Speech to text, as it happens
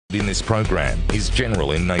in this program is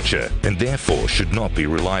general in nature and therefore should not be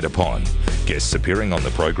relied upon. Guests appearing on the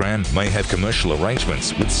program may have commercial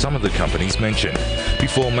arrangements with some of the companies mentioned.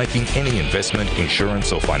 Before making any investment,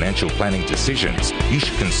 insurance or financial planning decisions, you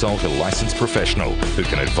should consult a licensed professional who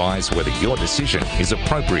can advise whether your decision is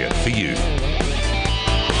appropriate for you.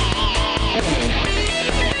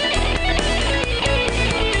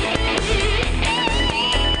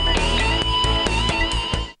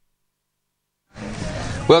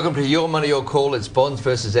 Welcome to Your Money, Your Call. It's bonds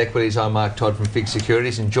versus equities. I'm Todd from FIIG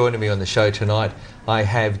Securities, and joining me on the show tonight, I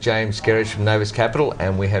have James Gerrish from Novus Capital,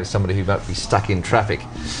 and we have somebody who might be stuck in traffic.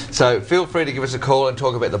 So feel free to give us a call and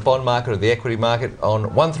talk about the bond market or the equity market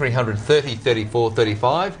on 1300 30 34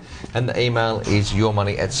 35, and the email is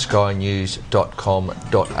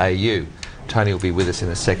yourmoney@skynews.com.au. Tony will be with us in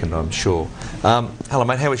a second, I'm sure. Hello,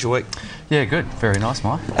 mate. How was your week? Yeah, good. Very nice,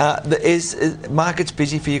 Mike. Is markets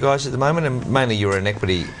busy for you guys at the moment? And mainly you're an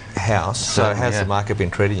equity house, so how's the market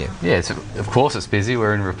been treating you? Yeah, of course it's busy.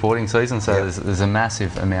 We're in reporting season, so there's a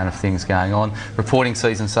massive amount of things going on. Reporting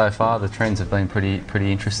season so far, the trends have been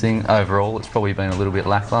pretty interesting. Overall, it's probably been a little bit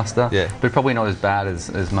lacklustre, but probably not as bad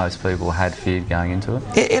as most people had feared going into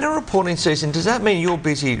it. In a reporting season, does that mean you're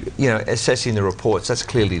busy, assessing the reports? That's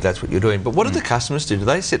what you're doing. But what do the customers do? Do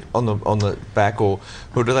they sit on the back, or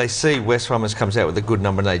do they see Wesfarmers comes out with a good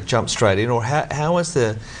number and they jump straight in, or how is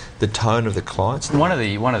the tone of the clients? One of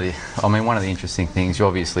the interesting things, you're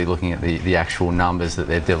obviously looking at the actual numbers that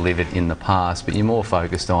they've delivered in the past, but you're more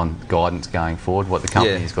focused on guidance going forward, what the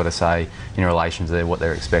company's got to say in relation to what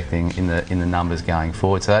they're expecting in the numbers going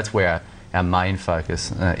forward. So that's where our main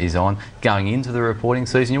focus is on. Going into the reporting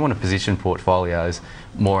season, you want to position portfolios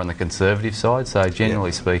more on the conservative side. So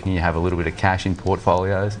generally speaking, you have a little bit of cash in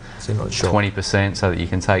portalios, so not sure. 20%, so that you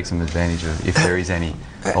can take some advantage of if there is any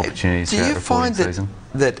opportunities throughout the reporting season.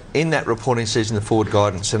 That in that reporting season, the forward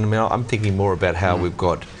guidance, and I'm thinking more about how we've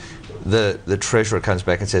got the Treasurer comes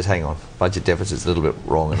back and says, hang on, budget deficit's a little bit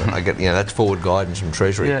wrong, and I get, that's forward guidance from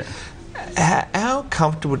Treasury. Yeah. How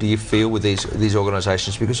comfortable do you feel with these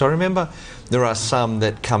organisations? Because I remember there are some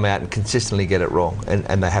that come out and consistently get it wrong,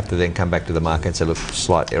 and they have to then come back to the market and say, look,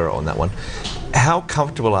 slight error on that one. How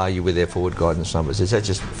comfortable are you with their forward guidance numbers? Is that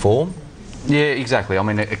just form? Yeah, exactly. I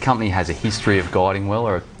mean, a company has a history of guiding well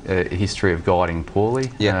or a history of guiding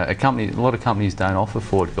poorly. Yeah. A lot of companies don't offer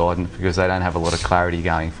forward guidance because they don't have a lot of clarity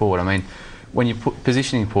going forward. I mean, when you're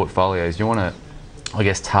positioning portfolios, you want to, I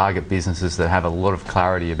guess, target businesses that have a lot of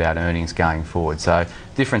clarity about earnings going forward. So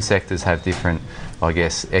different sectors have different, I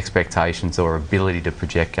guess, expectations or ability to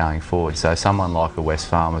project going forward. So someone like a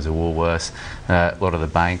Wesfarmers, a Woolworths, a lot of the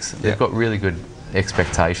banks, they've got really good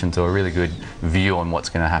expectations or a really good view on what's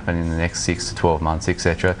going to happen in the next 6 to 12 months,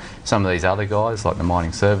 etc. Some of these other guys, like the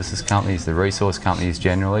mining services companies, the resource companies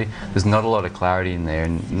generally, there's not a lot of clarity in there,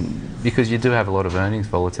 and because you do have a lot of earnings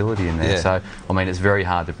volatility in there. So, I mean, it's very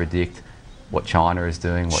hard to predict what China is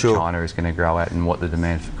doing, what China is going to grow at, and what the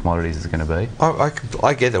demand for commodities is going to be.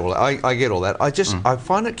 I get all that. I get all that. I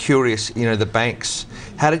find it curious, the banks.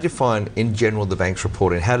 How did you find, in general, the banks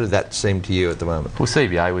reporting? How did that seem to you at the moment? Well,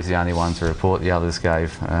 CBA was the only one to report. The others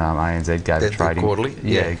gave, ANZ gave a trading quarterly.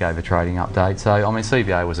 Gave a trading update. So, I mean,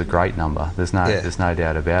 CBA was a great number. There's no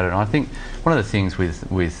doubt about it. And I think one of the things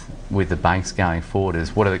with the banks going forward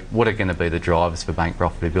is what are going to be the drivers for bank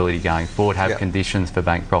profitability going forward? Have conditions for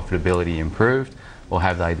bank profitability improved, or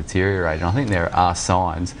have they deteriorated? And I think there are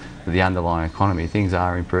signs that the underlying economy, things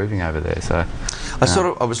are improving over there. So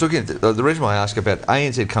I was looking at the reason why I ask about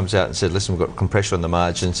ANZ comes out and said, listen, we've got compression on the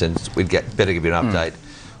margins and we'd better give you an update,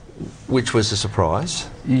 which was a surprise.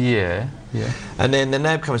 Yeah. And then the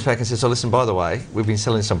NAB comes back and says, oh, listen, by the way, we've been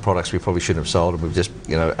selling some products we probably shouldn't have sold, and we've just,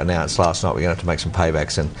 announced last night we're going to have to make some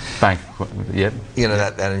paybacks and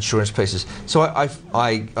that insurance pieces. So I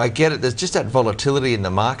get it. There's just that volatility in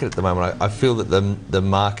the market at the moment. I feel that the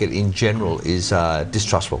market in general is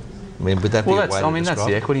distrustful. I mean, would that be a way to describe it? That's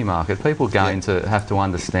the equity market. People are going to have to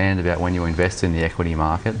understand about when you invest in the equity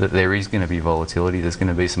market that there is going to be volatility. There's going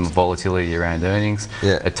to be some volatility around earnings.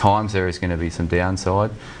 At times there is going to be some downside.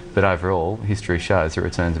 But overall, history shows the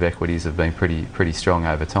returns of equities have been pretty strong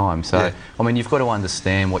over time. So, I mean, you've got to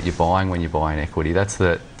understand what you're buying when you're buying equity. That's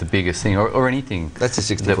the biggest thing, or anything. That's a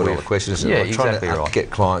 $64 question, isn't it? Yeah, exactly right. Get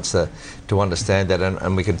clients to understand that,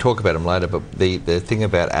 and we can talk about them later, but the thing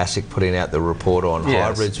about ASIC putting out the report on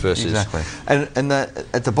hybrids versus... Exactly. And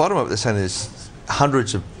at the bottom of it, they're saying there's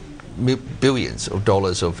hundreds of billions of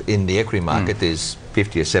dollars in the equity market. There's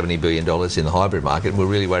 50 or 70 billion dollars in the hybrid market, and we're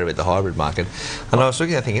really worried about the hybrid market. And I was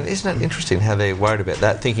looking at thinking, isn't it interesting how they're worried about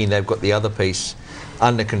that, thinking they've got the other piece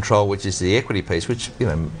under control, which is the equity piece, which, you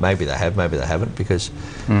know, maybe they have, maybe they haven't, because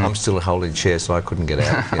I'm still holding shares, so I couldn't get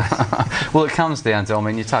out. You know. Well, it comes down to, I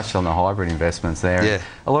mean, you touched on the hybrid investments there. Yeah.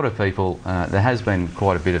 A lot of people, there has been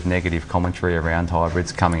quite a bit of negative commentary around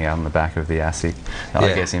hybrids coming out on the back of the ASIC,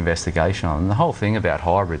 I guess, investigation on them. And the whole thing about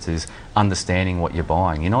hybrids is understanding what you're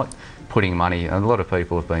buying. You're not putting money, a lot of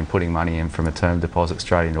people have been putting money in from a term deposit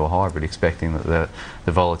straight into a hybrid, expecting that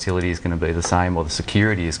the volatility is going to be the same or the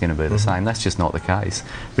security is going to be the same. That's just not the case.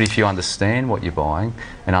 But if you understand what you're buying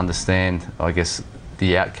and understand, I guess,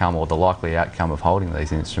 the outcome or the likely outcome of holding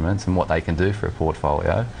these instruments and what they can do for a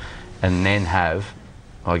portfolio, and then have,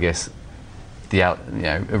 I guess, the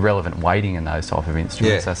irrelevant weighting in those type of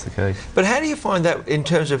instruments, that's the key. But how do you find that in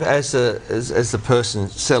terms of as the person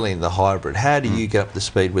selling the hybrid, how do you get up to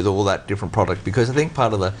speed with all that different product? Because I think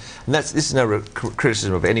part of the, and this is no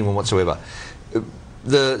criticism of anyone whatsoever,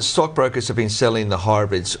 the stockbrokers have been selling the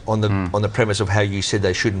hybrids on the premise of how you said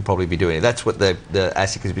they shouldn't probably be doing it. That's what the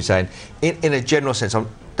ASIC has been saying. In a general sense,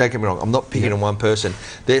 don't get me wrong, I'm not picking on one person.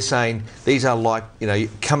 They're saying these are like, you know, you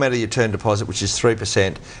come out of your term deposit, which is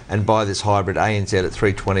 3%, and buy this hybrid ANZ at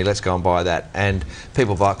 320, let's go and buy that. And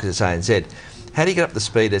people buy because it's ANZ. How do you get up to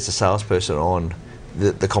speed as a salesperson on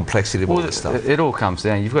the complexity of all this stuff? It all comes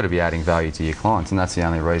down, you've got to be adding value to your clients, and that's the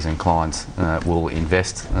only reason clients will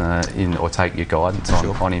invest in or take your guidance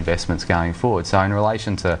on investments going forward. So in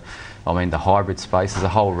relation to, I mean, the hybrid space, there's a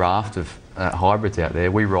whole raft of hybrids out there.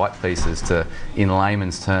 We write pieces in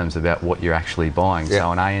layman's terms about what you're actually buying.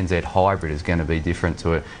 So an ANZ hybrid is going to be different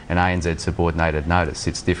to an ANZ subordinated note. It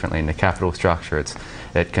sits differently in the capital structure.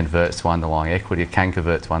 It converts to underlying equity. It can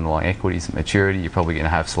convert to underlying equities at maturity. You're probably going to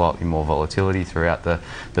have slightly more volatility throughout the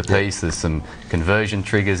piece. There's some conversion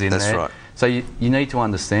triggers in there. That's right. So you need to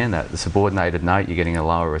understand that. The subordinated note, you're getting a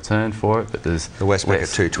lower return for it, but there's the Westpac at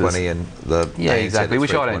 220 and the exactly,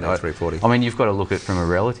 which I don't 340. I mean, you've got to look at it from a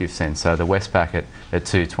relative sense. So the Westpac at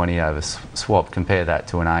 220 over swap, compare that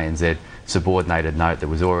to an ANZ subordinated note that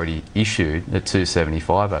was already issued at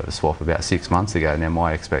 275 over swap about 6 months ago. Now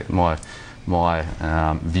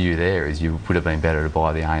my view there is you would have been better to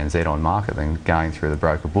buy the ANZ on market than going through the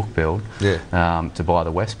broker book build to buy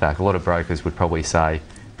the Westpac. A lot of brokers would probably say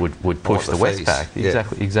would push the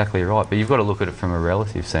Westpac. Exactly right. But you've got to look at it from a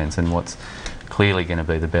relative sense and what's clearly going to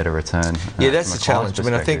be the better return. That's the challenge. I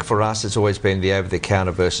mean, I think for us it's always been the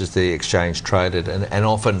over-the-counter versus the exchange traded, and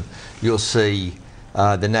often you'll see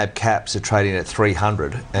the NAB caps are trading at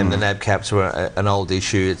 300, and the NAB caps are an old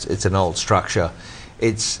issue. It's an old structure.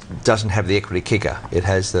 It doesn't have the equity kicker. It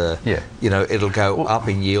has the, you know, it'll go up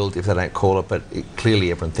in yield if they don't call it, but clearly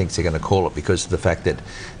everyone thinks they're going to call it because of the fact that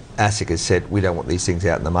ASIC has said we don't want these things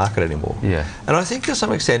out in the market anymore. And I think to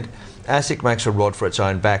some extent ASIC makes a rod for its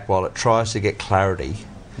own back while it tries to get clarity.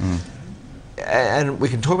 And we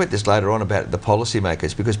can talk about this later on about the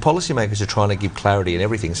policymakers, because policymakers are trying to give clarity in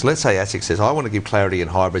everything. So let's say ASIC says, I want to give clarity in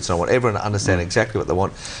hybrids and I want everyone to understand exactly what they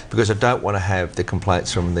want, because I don't want to have the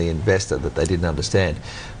complaints from the investor that they didn't understand.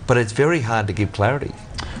 But it's very hard to give clarity.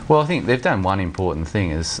 Well, I think they've done one important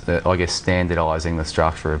thing is, I guess, standardising the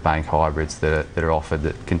structure of bank hybrids that are offered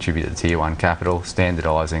that contribute to Tier 1 capital,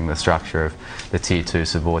 standardising the structure of the Tier 2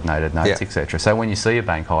 subordinated notes, etc. So when you see a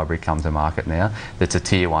bank hybrid come to market now that's a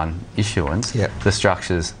Tier 1 issuance, the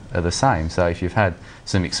structures are the same. So if you've had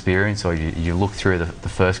some experience or you look through the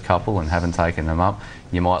first couple and haven't taken them up,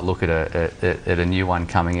 you might look at a new one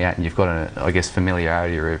coming out and you've got, I guess,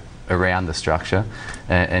 familiarity around the structure,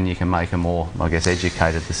 and you can make a more, I guess,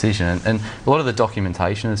 educated decision. And a lot of the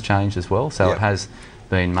documentation has changed as well, so it has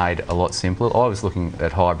been made a lot simpler. I was looking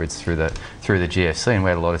at hybrids through the GFC, and we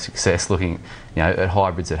had a lot of success looking, you know, at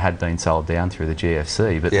hybrids that had been sold down through the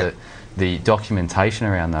GFC. But the documentation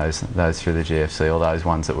around those through the GFC, or those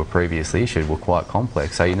ones that were previously issued, were quite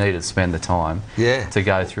complex. So you needed to spend the time to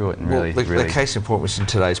go through it and really. The case in point was in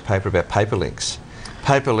today's paper about Paperlinks.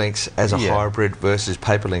 Paperlinks as a hybrid versus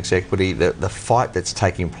Paperlinks equity, the fight that's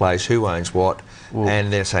taking place, who owns what,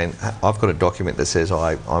 and they're saying, I've got a document that says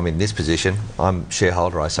I'm in this position, I'm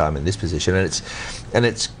shareholder, I say I'm in this position, and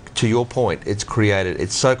it's to your point,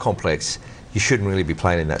 it's so complex, you shouldn't really be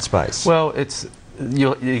playing in that space. Well,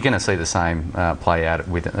 you're going to see the same play out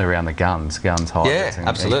around the guns hybrids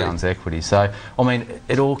and guns equity. So, I mean,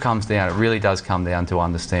 it all comes down, it really does come down to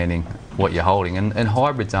understanding what you're holding. And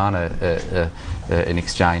hybrids aren't an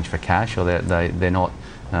exchange for cash, or they're not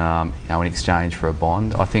an exchange for a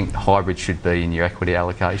bond. I think hybrids should be in your equity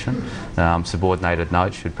allocation. Subordinated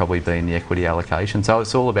notes should probably be in the equity allocation. So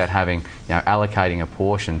it's all about having, allocating a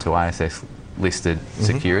portion to ASX listed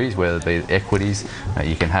securities, whether it be equities,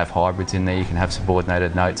 you can have hybrids in there, you can have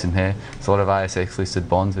subordinated notes in there. There's a lot of ASX listed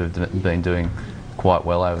bonds that have been doing quite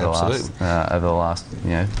well over the last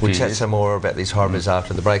We'll chat some more about these hybrids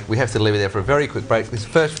after the break. We have to leave it there for a very quick break. This is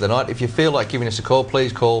first for the night. If you feel like giving us a call,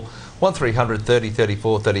 please call 1300 30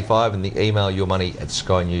 34 35 and the email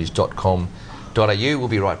yourmoney@skynews.com.au. We'll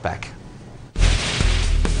be right back.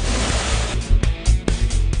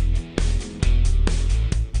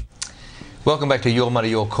 Welcome back to Your Money,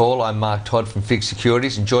 Your Call. I'm Mark Todd from FIIG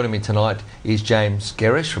Securities, and joining me tonight is James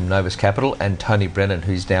Gerrish from Novus Capital and Tony Brennan,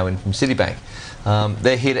 who's now in from Citibank.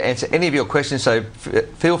 They're here to answer any of your questions, so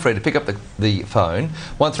feel free to pick up the phone,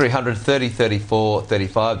 1300 30 34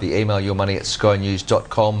 35, the email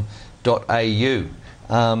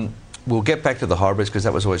yourmoney@skynews.com.au. We'll get back to the hybrids because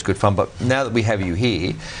that was always good fun, but now that we have you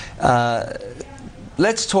here,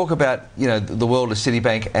 let's talk about the world of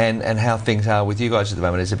Citibank and how things are with you guys at the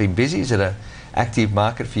moment. Has it been busy? Is it an active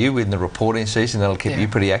market for you in the reporting season that'll keep you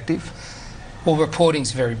pretty active? Well,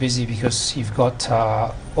 reporting's very busy because you've got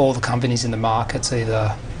all the companies in the markets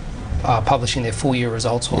either publishing their full year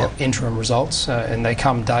results or interim results, and they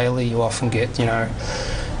come daily. You often get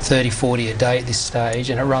 30, 40 a day at this stage,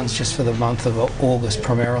 and it runs just for the month of August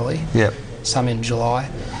primarily. Yep. Some in July.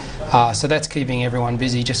 So that's keeping everyone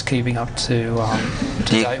busy, just keeping up to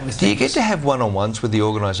date with things. Do you get to have one-on-ones with the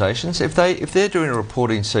organisations? If they're doing a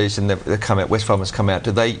reporting season, they come out, Wesfarmers come out,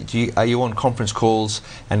 are you on conference calls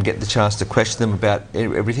and get the chance to question them about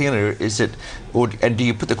everything, and do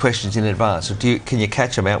you put the questions in advance, or can you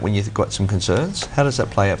catch them out when you've got some concerns? How does that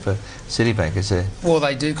play out for Citibank? Well,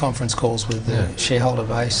 they do conference calls with the shareholder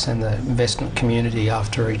base and the investment community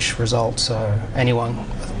after each result, so anyone,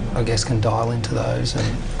 I guess, can dial into those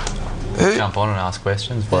and jump on and ask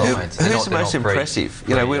questions. Well, who's the most impressive?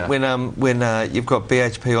 When you've got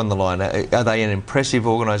BHP on the line, are they an impressive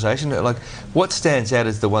organisation? Like, what stands out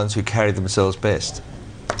as the ones who carry themselves best?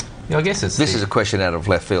 Yeah, I guess this is a question out of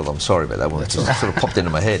left field. I'm sorry about that one. It just sort of popped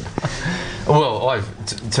into my head. Well,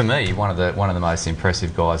 to me, one of the most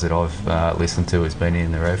impressive guys that I've listened to has been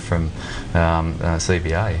in the rev from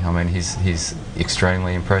CBA. I mean, he's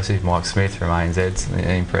extremely impressive. Mike Smith from ANZ's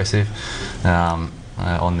impressive.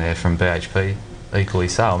 On there from BHP, equally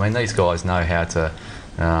so. I mean, these guys know how to,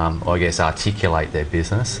 I guess, articulate their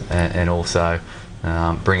business and also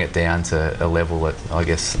bring it down to a level that I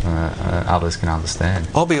guess others can understand.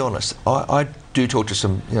 I'll be honest, I do talk to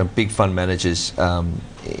some big fund managers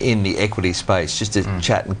in the equity space just to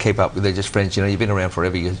chat and keep up with. They're just friends. You've been around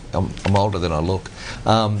forever. I'm older than I look,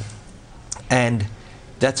 and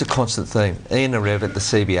that's a constant theme. Ian and Rev at the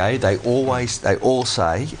CBA, they all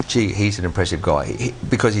say, gee, he's an impressive guy,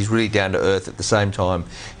 because he's really down to earth. At the same time,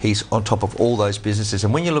 he's on top of all those businesses.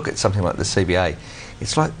 And when you look at something like the CBA,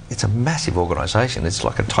 it's a massive organisation. It's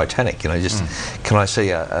like a Titanic, can I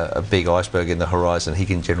see a big iceberg in the horizon? He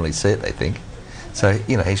can generally see it, they think. So,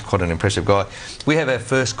 he's quite an impressive guy. We have our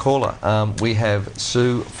first caller. We have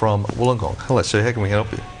Sue from Wollongong. Hello, Sue, how can we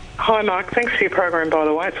help you? Hi, Mark. Thanks for your program, by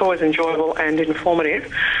the way. It's always enjoyable and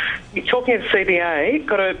informative. You're talking of CBA.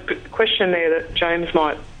 Got a question there that James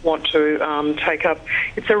might want to take up.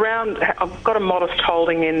 It's around, I've got a modest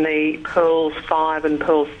holding in the Pearls 5 and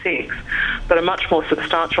Pearls 6, but a much more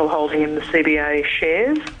substantial holding in the CBA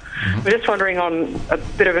shares. We're just wondering on a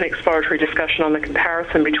bit of an exploratory discussion on the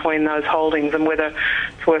comparison between those holdings and whether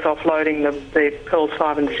it's worth offloading the Pearls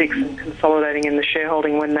 5 and 6 and consolidating in the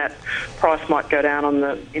shareholding when that price might go down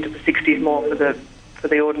into the 60s more for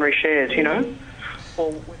the ordinary shares,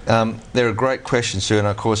 They're a great question, Sue, and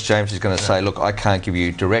of course James is going to say, look, I can't give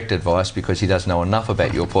you direct advice because he doesn't know enough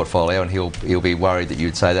about your portfolio, and he'll be worried that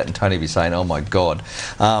you'd say that, and Tony will be saying, oh my God.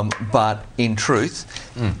 But in truth,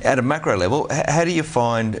 at a macro level, how do you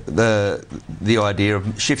find the idea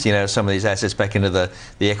of shifting out of some of these assets back into the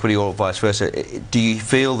equity or vice versa? Do you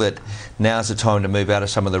feel that now's the time to move out of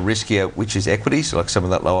some of the riskier, which is equities, like some of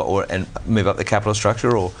that lower, and move up the capital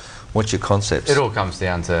structure, or what's your concepts? It all comes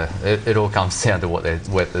down to what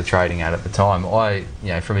they're trading at the time.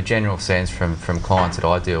 From a general sense, from clients that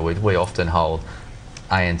I deal with, we often hold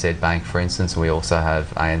ANZ Bank, for instance. We also have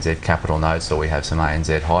ANZ Capital Notes, or we have some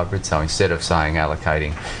ANZ hybrids. So instead of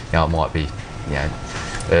allocating, it might be,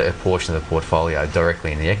 a portion of the portfolio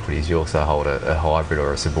directly in the equities, you also hold a hybrid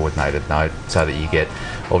or a subordinated note, so that you get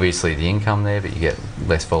obviously the income there, but you get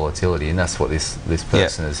less volatility, and that's what this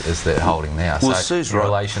person is they're holding now. Well, so Sue's in right.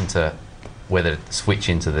 relation to whether to switch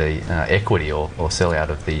into the equity or sell out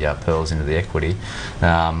of the Pearls into the equity,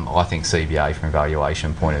 I think CBA from a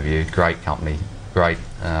valuation point of view, great company, great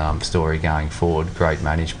story going forward, great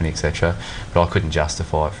management, etc. But I couldn't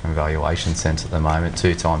justify it from a valuation sense at the moment.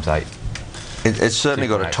 2 times 8. It's certainly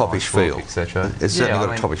got a toppish feel. It's certainly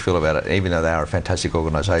got a toppish feel about it, even though they are a fantastic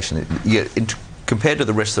organisation. Compared to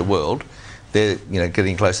the rest of the world, they're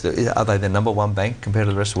getting close to. Are they the number one bank compared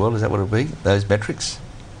to the rest of the world? Is that what it'll be? Those metrics?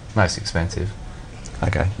 Most expensive.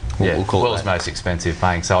 Okay. We'll call world's most expensive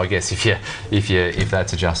bank. So I guess if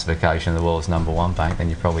that's a justification of the world's number one bank, then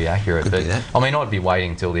you're probably accurate. Could but be that. I mean, I'd be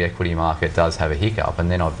waiting till the equity market does have a hiccup, and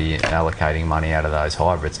then I'd be allocating money out of those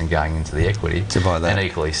hybrids and going into the equity. To buy that. And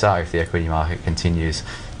equally so, if the equity market continues,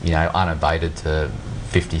 unabated to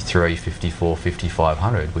 53, 54,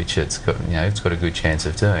 5,500, which it's got a good chance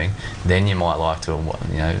of doing, then you might like to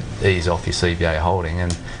ease off your CBA holding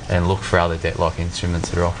and look for other debt-like instruments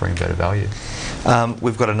that are offering better value.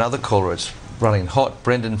 We've got another caller. It's running hot.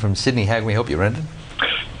 Brendan from Sydney. How can we help you, Brendan?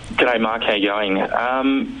 G'day, Mark. How you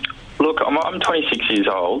going? Look, I'm 26 years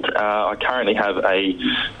old. I currently have a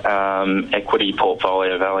equity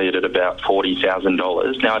portfolio valued at about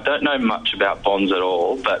 $40,000. Now, I don't know much about bonds at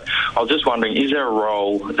all, but I was just wondering, is there a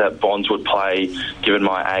role that bonds would play, given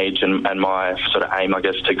my age and my sort of aim, I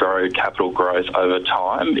guess, to grow capital growth over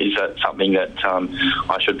time? Is that something that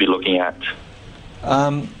I should be looking at?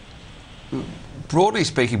 Broadly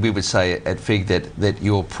speaking, we would say at FIIG that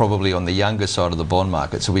you're probably on the younger side of the bond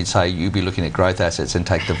market. So we'd say you'd be looking at growth assets and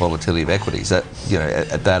take the volatility of equities at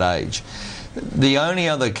that age. The only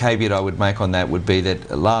other caveat I would make on that would be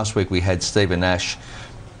that last week we had Stephen Nash,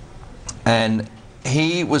 and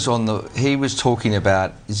he was talking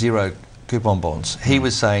about zero coupon bonds. He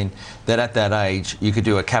was saying that at that age you could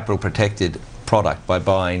do a capital protected product by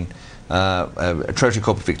buying a Treasury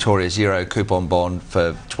Corporate Victoria zero coupon bond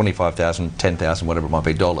for $25,000, $10,000, whatever it might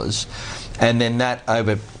be, dollars, and then that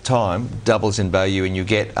over time doubles in value and you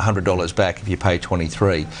get $100 back if you pay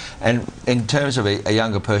 $23. And in terms of a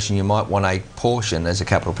younger person, you might want a portion as a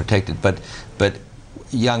capital protected, but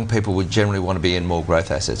young people would generally want to be in more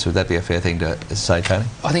growth assets. Would that be a fair thing to say, Tony?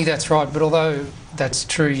 I think that's right, but although that's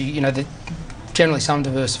true, generally some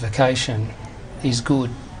diversification is good.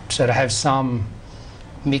 So to have some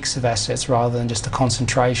mix of assets rather than just a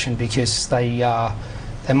concentration, because they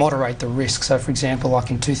moderate the risk. So, for example,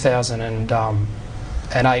 like in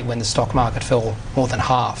 2008, when the stock market fell more than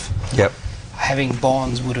half, having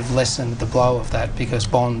bonds would have lessened the blow of that because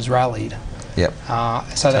bonds rallied. Yep.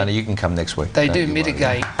 So Tony, you can come next week. They do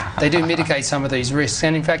mitigate. They do mitigate some of these risks.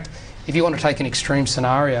 And in fact, if you want to take an extreme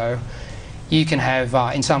scenario, you can have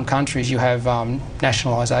in some countries you have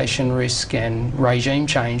nationalisation risk and regime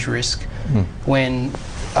change risk when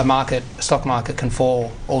a stock market can fall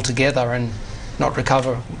altogether and not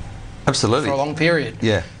recover. Absolutely. For a long period.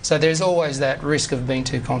 Yeah. So there's always that risk of being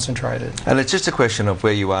too concentrated. And it's just a question of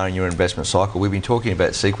where you are in your investment cycle. We've been talking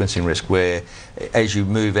about sequencing risk, where as you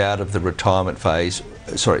move out of the retirement phase,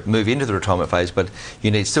 move into the retirement phase, but you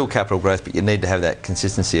need still capital growth, but you need to have that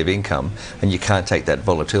consistency of income, and you can't take that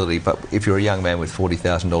volatility. But if you're a young man with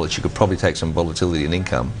 $40,000, you could probably take some volatility in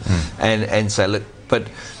income and say, look, but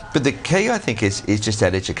the key, I think, is just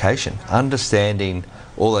that education, understanding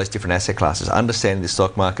all those different asset classes, understanding the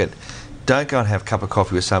stock market. Don't go and have a cup of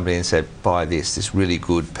coffee with somebody and say, buy this really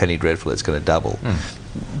good penny dreadful, it's going to double.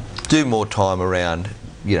 Do more time around,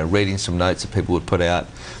 reading some notes that people would put out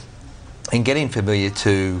and getting familiar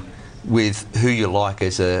with who you like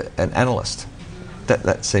as an analyst.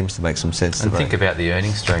 That seems to make some sense to me. And think about the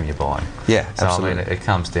earnings stream you're buying. Yeah, so absolutely. I mean, it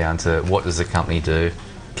comes down to what does the company do?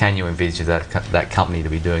 Can you envisage that company to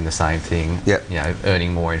be doing the same thing,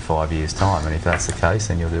 earning more in 5 years' time? And if that's the case,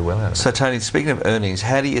 then you'll do well out of it. So, Tony, speaking of earnings,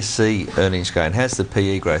 how do you see earnings going? How's the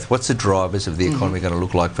PE growth? What's the drivers of the economy going to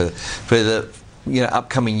look like for the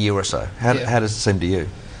upcoming year or so? How does it seem to you?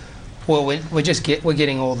 Well, we're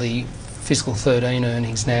getting all the fiscal 13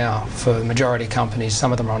 earnings now for the majority of companies.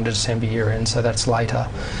 Some of them are on December year end, so that's later.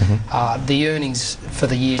 The earnings for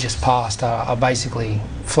the year just past are basically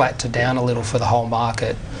flat to down a little for the whole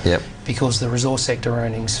market because the resource sector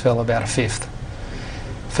earnings fell about a fifth.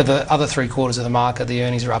 For the other 3/4 of the market, the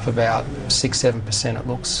earnings are up about 6-7% it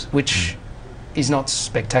looks, which is not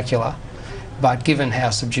spectacular, but given how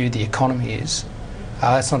subdued the economy is,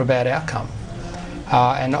 that's not a bad outcome.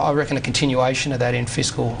 And I reckon a continuation of that in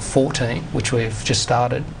fiscal 14, which we've just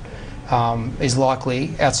started, is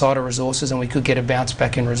likely outside of resources, and we could get a bounce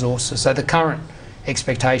back in resources. So the current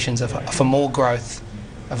expectations are for more growth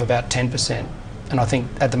of about 10%, and I think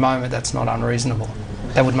at the moment that's not unreasonable.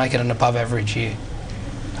 That would make it an above average year.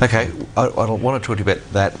 Okay, I want to talk to you about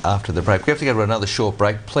that after the break. We have to go to another short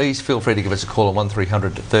break. Please feel free to give us a call on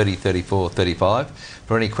 1300 30 34 35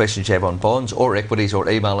 for any questions you have on bonds or equities, or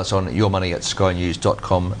email us on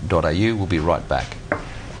yourmoney@skynews.com.au. We'll be right back.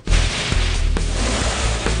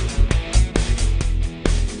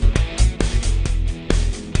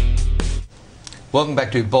 Welcome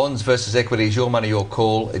back to Bonds versus Equities, Your Money, Your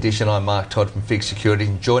Call edition. I'm Mark Todd from FIIG Securities,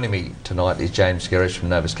 and joining me tonight is James Gerrish from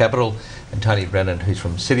Novus Capital and Tony Brennan, who's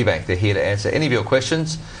from Citibank. They're here to answer any of your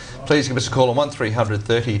questions. Please give us a call on 1300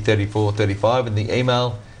 30 34 35 and the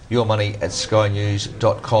email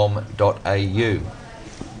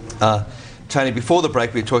yourmoney@skynews.com.au. Tony, before the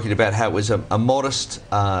break we were talking about how it was a modest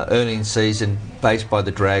earnings season based by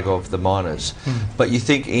the drag of the miners. But you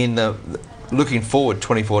think looking forward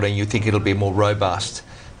 2014, you think it'll be more robust.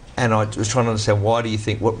 And I was trying to understand, why do you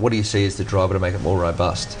think, what do you see as the driver to make it more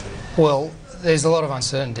robust? Well, there's a lot of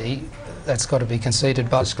uncertainty. That's got to be conceded.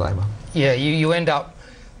 But disclaimer. Yeah, you end up,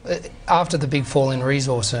 after the big fall in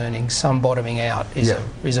resource earnings, some bottoming out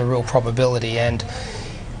is a real probability. And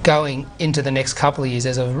going into the next couple of years,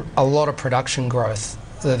 there's a lot of production growth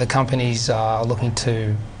that the companies are looking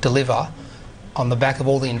to deliver on the back of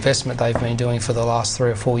all the investment they've been doing for the last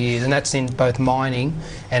 3 or 4 years, and that's in both mining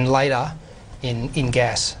and later in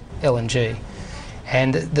gas, LNG.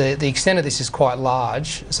 And the extent of this is quite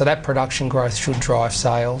large, so that production growth should drive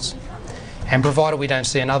sales. And provided we don't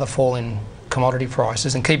see another fall in commodity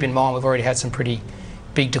prices, and keep in mind we've already had some pretty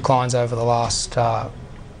big declines over the last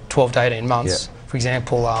 12 to 18 months, for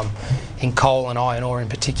example, in coal and iron ore in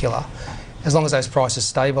particular. As long as those prices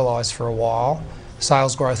stabilise for a while,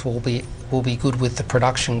 sales growth will be good with the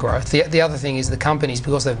production growth. The other thing is the companies,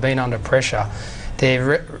 because they've been under pressure,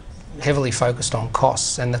 they're heavily focused on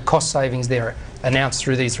costs, and the cost savings they're announced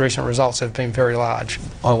through these recent results have been very large.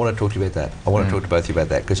 I want to talk to you about that. I want to talk to both of you about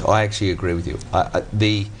that, because I actually agree with you.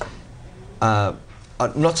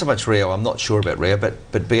 Not so much Rio, I'm not sure about Rio,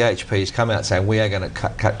 but BHP has come out saying we are going to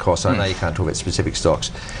cut costs. I know you can't talk about specific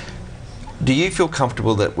stocks. Do you feel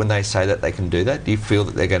comfortable that when they say that they can do that? Do you feel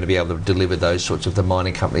that they're going to be able to deliver those sorts of, the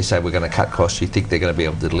mining companies say we're going to cut costs, do you think they're going to be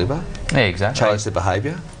able to deliver? Yeah, exactly. Change their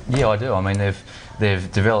behaviour? Yeah, I do. I mean, they've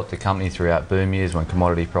developed a company throughout boom years when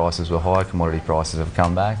commodity prices were high. Commodity prices have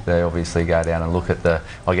come back. They obviously go down and look at the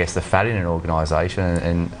fat in an organisation,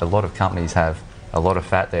 and a lot of companies have a lot of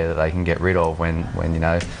fat there that they can get rid of when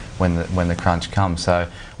the crunch comes. So,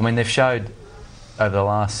 I mean, they've showed over the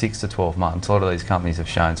last 6 to 12 months, a lot of these companies have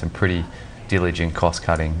shown some pretty diligent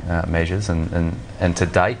cost-cutting measures, and to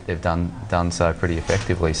date they've done so pretty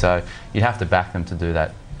effectively. So you'd have to back them to do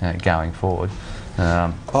that going forward.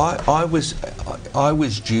 I was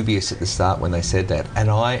dubious at the start when they said that,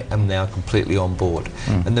 and I am now completely on board.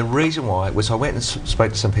 And the reason why was I went and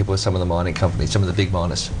spoke to some people at some of the mining companies, some of the big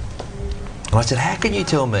miners, and I said, how can you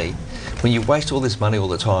tell me when you waste all this money all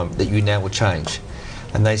the time that you now will change?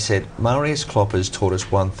 And they said, Marius Kloppers taught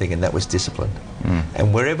us one thing, and that was discipline.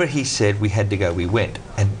 And wherever he said we had to go, we went.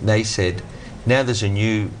 And they said, now there's a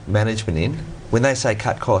new management in. When they say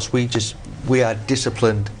cut costs, we are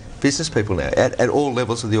disciplined business people now at all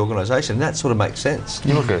levels of the organisation. And that sort of makes sense.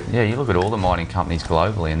 You look at all the mining companies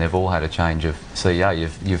globally, and they've all had a change of CEO.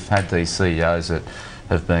 You've had these CEOs that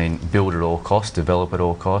have been build at all cost, develop at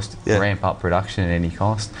all cost, ramp up production at any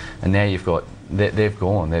cost, and now you've got they've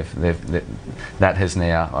gone. That has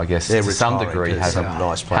now, I guess, to some degree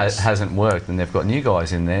hasn't worked, and they've got new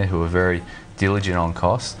guys in there who are very diligent on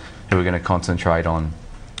costs, who are going to concentrate on,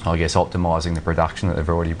 I guess, optimising the production that they've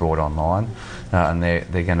already brought online, and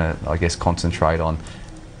they're going to, I guess, concentrate on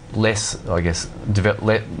less, I guess,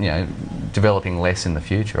 developing less in the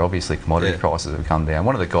future. Obviously, commodity prices have come down.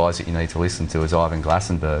 One of the guys that you need to listen to is Ivan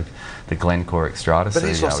Glassenberg, the Glencore Xstrata CEO. But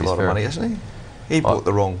he's lost a lot of money, hasn't he? He paid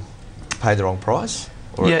the wrong price?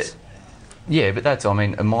 Yeah, but that's, I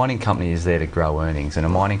mean, a mining company is there to grow earnings, and a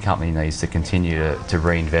mining company needs to continue to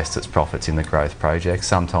reinvest its profits in the growth projects.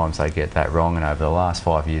 Sometimes they get that wrong, and over the last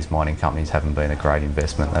 5 years, mining companies haven't been a great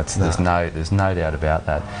investment. There's no doubt about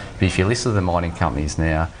that. But if you listen to the mining companies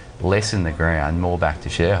now, less in the ground, more back to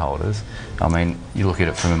shareholders. I mean, you look at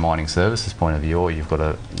it from a mining services point of view, or you've got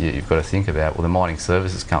to think about, well, the mining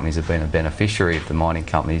services companies have been a beneficiary of the mining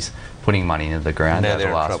companies putting money into the ground over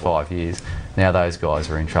the last 5 years. Now those guys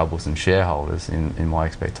are in trouble, and shareholders, in my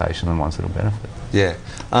expectation, are the ones that will benefit. Yeah.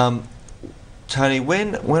 Tony,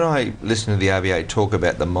 when I listen to the RBA talk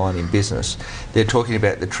about the mining business, they're talking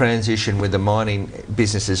about the transition where the mining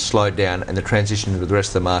business has slowed down and the transition to the rest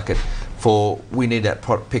of the market we need that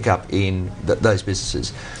pick up in those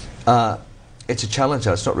businesses. It's a challenge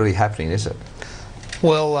though, it's not really happening, is it?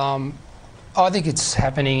 Well, I think it's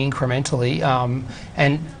happening incrementally,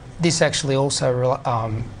 and this actually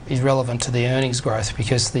also is relevant to the earnings growth,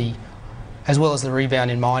 because as well as the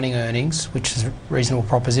rebound in mining earnings, which is a reasonable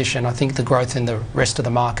proposition, I think the growth in the rest of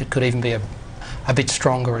the market could even be a bit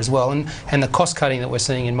stronger as well. And the cost cutting that we're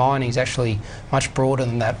seeing in mining is actually much broader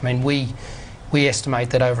than that. I mean, we estimate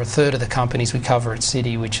that over a third of the companies we cover at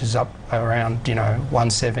Citi, which is up around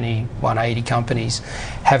 170, 180 companies,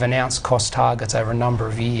 have announced cost targets over a number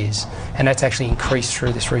of years, and that's actually increased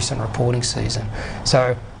through this recent reporting season.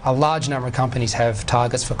 So a large number of companies have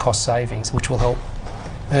targets for cost savings, which will help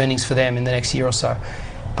earnings for them in the next year or so.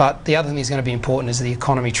 But the other thing that's going to be important is the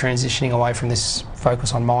economy transitioning away from this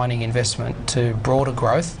focus on mining investment to broader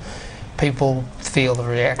growth. People feel the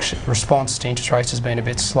response to interest rates has been a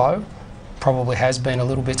bit slow. Probably has been a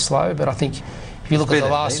little bit slow, but I think if you look at the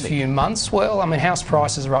last few months, well, I mean, house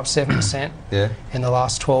prices are up 7% in the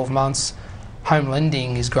last 12 months. Home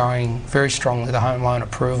lending is growing very strongly, the home loan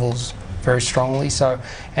approvals very strongly. So,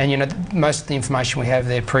 and most of the information we have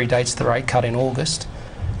there predates the rate cut in August.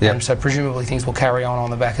 So presumably things will carry on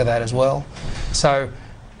the back of that as well. So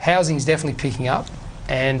housing is definitely picking up,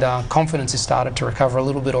 and confidence has started to recover a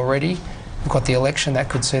little bit already. We've got the election that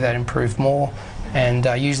could see that improve more. And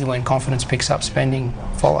usually when confidence picks up, spending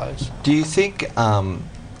follows. Do you think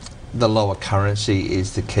the lower currency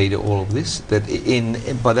is the key to all of this? That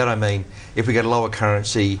by that I mean, if we get a lower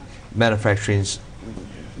currency, manufacturing's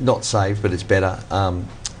not safe, but it's better.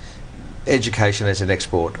 Education as an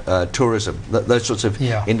export, tourism, those sorts of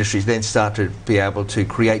industries then start to be able to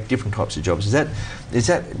create different types of jobs. Is that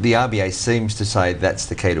the RBA seems to say that's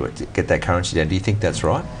the key to it, to get that currency down? Do you think that's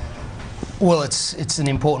right? Well, it's an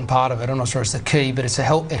important part of it. I'm not sure it's the key, but it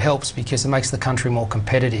helps because it makes the country more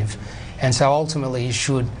competitive. And so ultimately you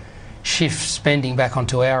should shift spending back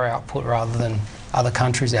onto our output rather than other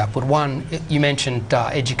countries' output. One, you mentioned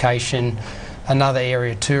education, another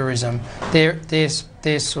area, tourism. There's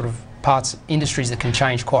sort of industries that can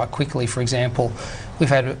change quite quickly. For example, we've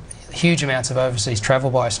had huge amounts of overseas travel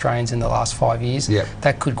by Australians in the last 5 years.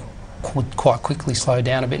 That could quite quickly slow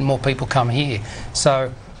down a bit and more people come here.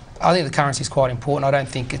 So I think the currency is quite important. I don't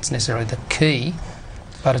think it's necessarily the key,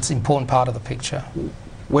 but it's an important part of the picture.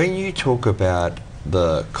 When you talk about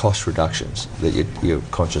the cost reductions that you're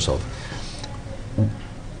conscious of,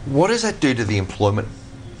 what does that do to the employment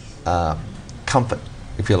comfort,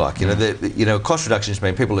 if you like? Cost reductions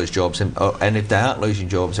mean people lose jobs, and if they aren't losing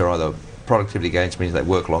jobs, they're either productivity gains means they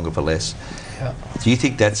work longer for less. Do you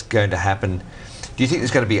think that's going to happen? Do you think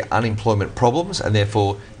there's going to be unemployment problems, and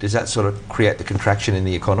therefore does that sort of create the contraction in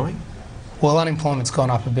the economy? Well, unemployment's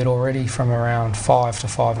gone up a bit already from around 5 to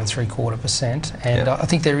 5.75%, and I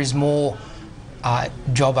think there is more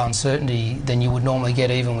job uncertainty than you would normally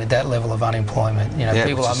get even with that level of unemployment.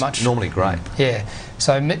 People are normally great.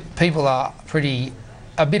 So people are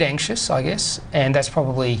a bit anxious, I guess, and that's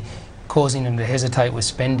probably causing them to hesitate with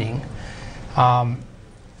spending.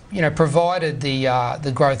 Provided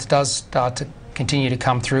the growth does start to continue to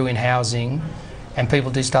come through in housing, and people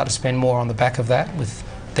do start to spend more on the back of that, with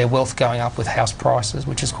their wealth going up with house prices,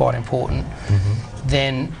 which is quite important,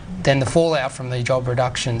 then the fallout from the job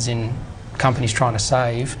reductions in companies trying to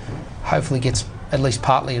save hopefully gets at least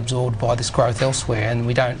partly absorbed by this growth elsewhere, and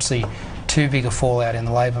we don't see too big a fallout in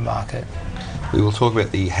the labour market. We will talk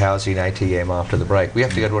about the housing ATM after the break. We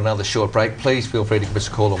have to go to another short break. Please feel free to give us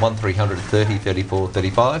a call on 1300 30 34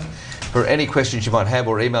 35 for any questions you might have,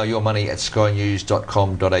 or email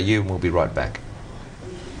yourmoney@skynews.com.au, and we'll be right back.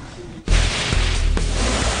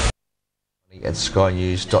 At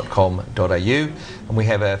skynews.com.au, and we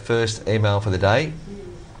have our first email for the day.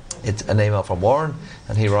 It's an email from Warren,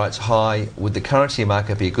 and he writes, "Hi, would the currency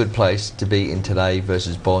market be a good place to be in today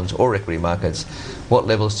versus bonds or equity markets? What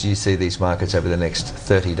levels do you see these markets over the next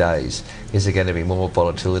 30 days? Is there going to be more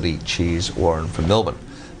volatility? Cheers, Warren from Melbourne."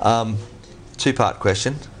 Two-part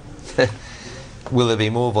question. Will there be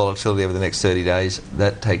more volatility over the next 30 days?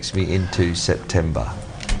 That takes me into September.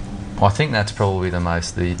 I think that's probably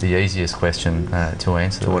the easiest question to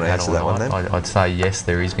answer. Do you want to answer that one then? I'd say yes,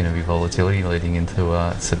 there is going to be volatility leading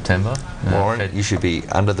into September. Warren, you should be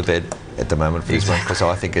under the bed at the moment for this one, because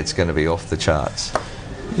I think it's going to be off the charts.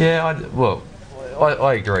 Yeah,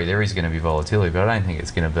 I agree, there is going to be volatility, but I don't think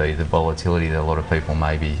it's going to be the volatility that a lot of people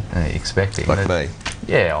may be expecting. Like me.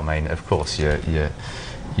 Yeah, I mean, of course, a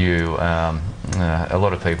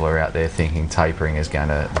lot of people are out there thinking tapering is going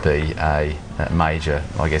to be a major,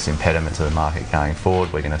 I guess, impediment to the market going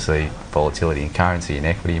forward. We're going to see volatility in currency, in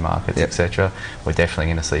equity markets, etc. We're definitely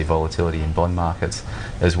going to see volatility in bond markets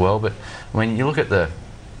as well. But when you look at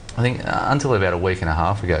I think until about a week and a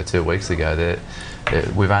half ago, 2 weeks ago,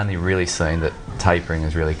 we've only really seen that tapering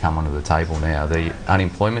has really come onto the table now. The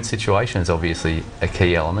unemployment situation is obviously a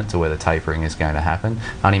key element to whether tapering is going to happen.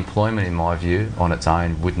 Unemployment, in my view, on its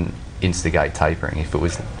own wouldn't instigate tapering. If it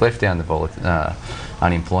was left down to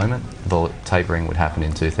unemployment, tapering would happen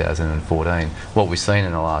in 2014. What we've seen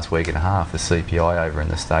in the last week and a half, the CPI over in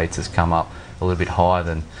the States has come up a little bit higher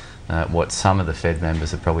than what some of the Fed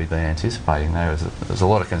members have probably been anticipating. There was a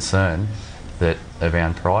lot of concern that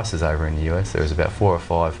around prices over in the US. There was about 4 or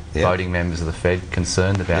 5 voting members of the Fed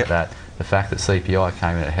concerned about that. The fact that CPI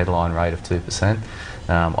came in at a headline rate of 2%,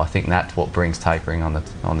 I think that's what brings tapering on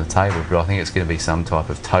the table. But I think it's going to be some type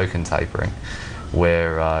of token tapering,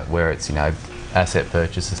 where it's, you know, asset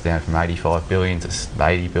purchases down from 85 billion to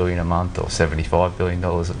 80 billion a month, or 75 billion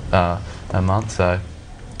dollars a month. So,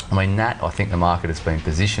 I mean, that I think the market has been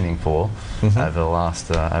positioning for over the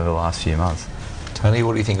last few months. Tony,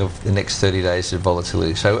 what do you think of the next 30 days of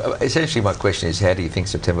volatility? So essentially my question is, how do you think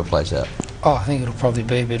September plays out? Oh, I think it'll probably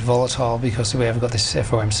be a bit volatile because we have got this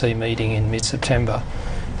FOMC meeting in mid-September,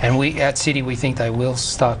 and at Citi we think they will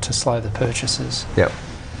start to slow the purchases. Yep.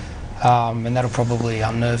 And that'll probably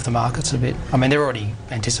unnerve the markets a bit. I mean, they're already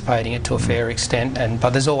anticipating it to a fair extent,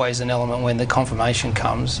 but there's always an element when the confirmation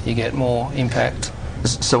comes, you get more impact.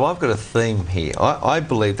 So I've got a theme here. I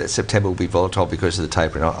believe that September will be volatile because of the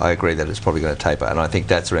tapering. I agree that it's probably going to taper, and I think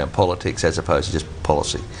that's around politics as opposed to just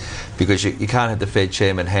policy. Because you can't have the Fed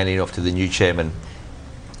chairman handing off to the new chairman.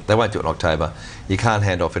 They won't do it in October. You can't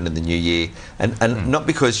hand off into the new year. And not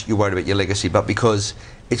because you're worried about your legacy, but because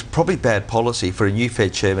it's probably bad policy for a new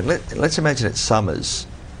Fed chairman. Let's imagine it's Summers.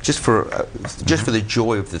 Just for the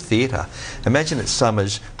joy of the theatre. Imagine it's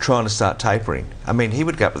Summers trying to start tapering. I mean, he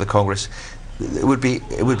would go up to the Congress. It would be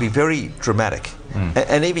very dramatic,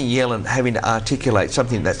 and even Yellen having to articulate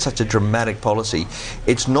something that's such a dramatic policy.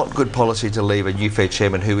 It's not good policy to leave a new Fed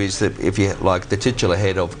chairman who is if you like, the titular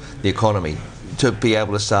head of the economy, to be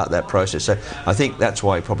able to start that process. So I think that's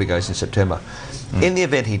why he probably goes in September. In the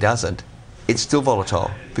event he doesn't, it's still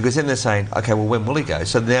volatile, because then they're saying, okay, well, when will he go?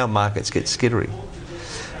 So now markets get skittery.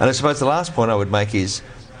 And I suppose the last point I would make is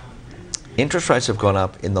interest rates have gone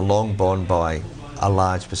up in the long bond by a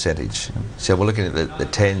large percentage. So we're looking at the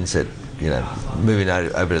 10s at, you know, moving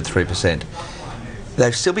over to 3%.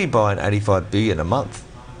 They've still been buying 85 billion a month.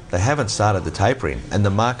 They haven't started the tapering, and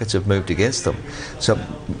the markets have moved against them. So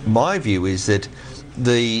my view is that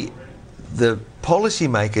the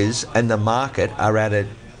policymakers and the market are at a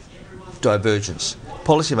divergence.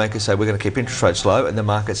 Policymakers say we're going to keep interest rates low, and the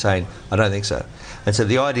market's saying I don't think so. And so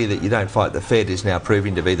the idea that you don't fight the Fed is now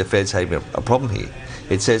proving to be the Fed's having a problem here.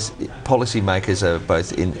 It says policymakers are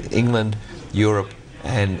both in England, Europe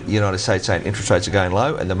and the United States saying interest rates are going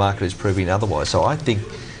low, and the market is proving otherwise. So I think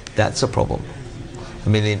that's a problem. I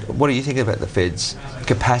mean, what do you think about the Fed's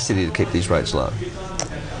capacity to keep these rates low?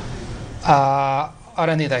 I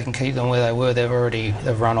don't think they can keep them where they were.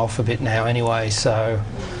 They've run off a bit now anyway. So,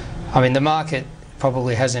 I mean, the market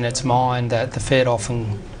probably has in its mind that the Fed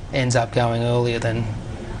often ends up going earlier than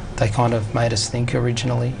they kind of made us think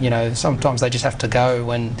originally. You know, sometimes they just have to go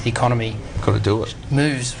when the economy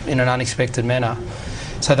moves in an unexpected manner.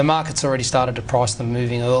 So the market's already started to price them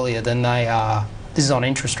moving earlier than they are. This is on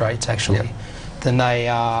interest rates actually. Yep. Than they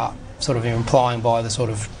are sort of implying by the sort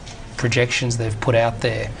of projections they've put out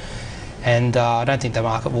there. And I don't think the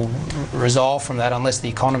market will resolve from that unless the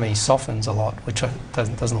economy softens a lot, which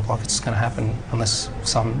doesn't look like it's going to happen unless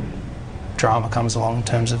some drama comes along in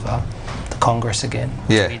terms of the Congress again,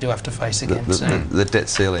 which we do have to face again. The debt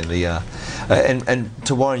ceiling, and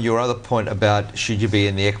to Warren, your other point about should you be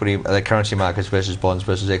in the currency markets versus bonds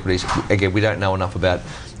versus equities, again, we don't know enough about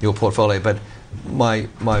your portfolio, but my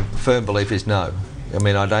firm belief is no. I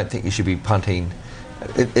mean, I don't think you should be punting.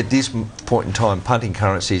 At this point in time, punting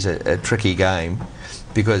currency is a tricky game,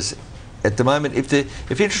 because at the moment, if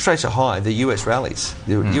interest rates are high, the US rallies.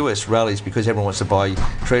 The US rallies because everyone wants to buy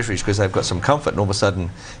treasuries because they've got some comfort, and all of a sudden,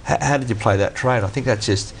 how did you play that trade? I think that's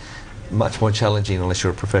just much more challenging unless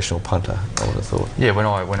you're a professional punter, I would have thought. Yeah, when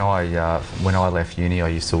I left uni, I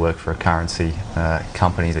used to work for a currency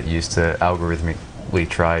company that used to algorithmically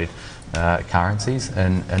trade currencies,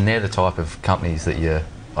 and they're the type of companies that you're,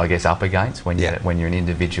 I guess, up against when you're an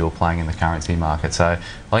individual playing in the currency market. So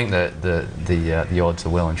I think that the odds are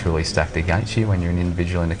well and truly stacked against you when you're an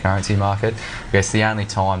individual in the currency market. I guess the only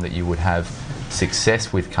time that you would have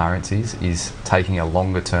success with currencies is taking a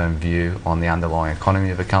longer term view on the underlying economy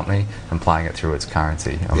of a company and playing it through its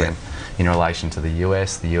currency. I mean, in relation to the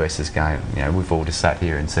US is going, we've all just sat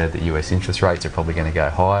here and said that US interest rates are probably going to go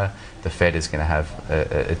higher. The Fed is going to have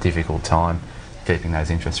a difficult time keeping those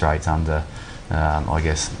interest rates under, I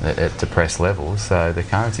guess, at depressed levels. So the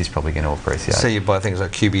currency is probably going to appreciate. So you buy things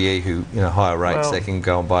like QBE, who, higher rates, they can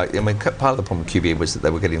go and buy. I mean, part of the problem with QBE was that they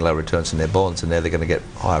were getting low returns in their bonds, and now they're going to get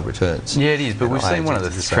higher returns. Yeah, it is. But we've seen one of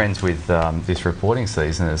the trends with this reporting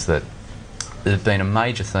season is that there's been a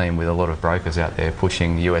major theme with a lot of brokers out there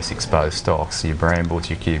pushing US exposed stocks, your Brambles,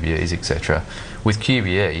 your QBEs, etc. With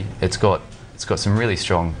QBE, it's got some really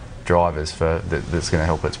strong drivers that's going to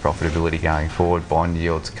help its profitability going forward. Bond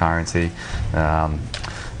yields, currency,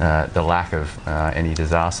 the lack of any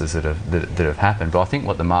disasters that have happened. But I think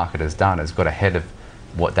what the market has done is got ahead of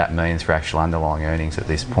what that means for actual underlying earnings at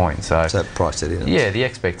this point. So priced it in. Yeah, the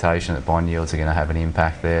expectation that bond yields are going to have an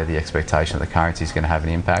impact there, the expectation that the currency is going to have an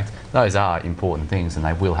impact, those are important things and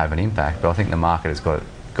they will have an impact. But I think the market has got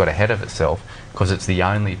ahead of itself because it's the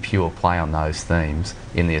only pure play on those themes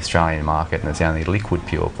in the Australian market, and it's the only liquid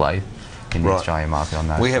pure play in the Australian market on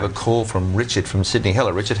those. We have a call from Richard from Sydney.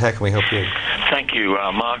 Hello, Richard. How can we help you? Thank you,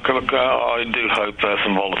 Mark. Look, I do hope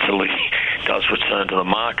some volatility does return to the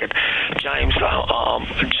market. James,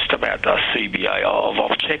 just about the CBA,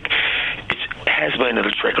 I'll check. It has been at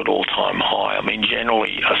its record all-time high. I mean,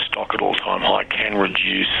 generally, a stock at all-time high can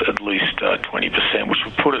reduce at least 20%, which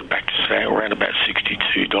would put it back to, say, around about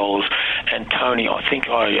 $62. And, Tony, I think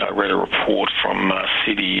I read a report from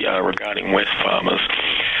Citi regarding Wesfarmers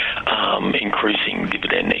increasing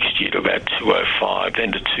dividend next year to about $2.05,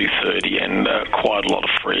 then to $2.30, and quite a lot of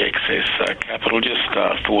free excess capital. Just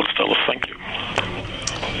thoughts, fellas. Thank you.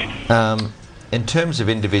 In terms of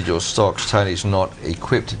individual stocks, Tony's not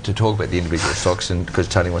equipped to talk about the individual stocks, and because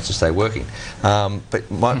Tony wants to stay working. But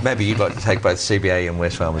maybe you'd like to take both CBA and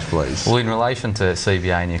Wesfarmers, please. Well, in relation to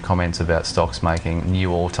CBA and your comments about stocks making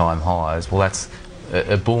new all-time highs, well, that's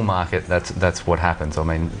a bull market. That's what happens. I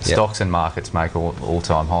mean, stocks and markets make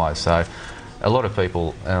all-time highs. So a lot of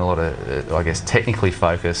people and a lot of, I guess, technically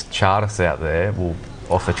focused chartists out there will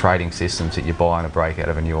offer trading systems that you buy and a break out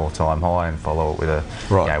of a new all-time high and follow it with a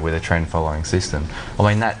with a trend following system. I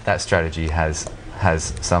mean, that strategy has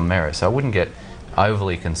some merit. So I wouldn't get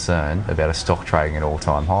overly concerned about a stock trading at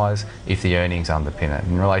all-time highs if the earnings underpin it.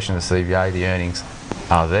 In relation to CBA, the earnings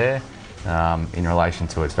are there. In relation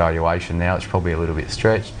to its valuation now, it's probably a little bit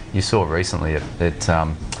stretched. You saw recently it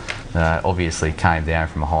obviously came down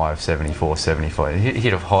from a high of 74, 75. It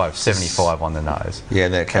hit a high of 75 on the nose. Yeah,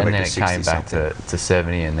 and then it came back to 60 came back to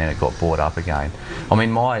 70, and then it got bought up again. I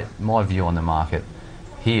mean, my view on the market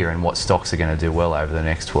here and what stocks are going to do well over the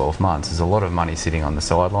next 12 months, there's a lot of money sitting on the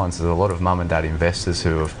sidelines. There's a lot of mum and dad investors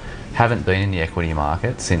who haven't been in the equity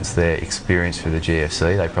market since their experience through the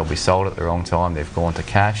GFC. They probably sold at the wrong time. They've gone to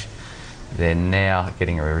cash. They're now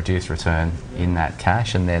getting a reduced return in that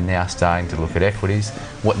cash, and they're now starting to look at equities.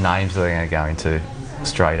 What names are they going to go into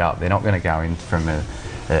straight up? They're not going to go in from a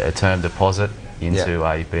term deposit into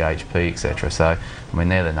a BHP, etc. So, I mean,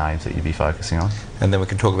 they're the names that you'd be focusing on. And then we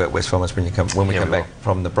can talk about Wesfarmers when we come back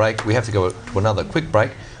from the break. We have to go to another quick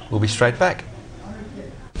break. We'll be straight back.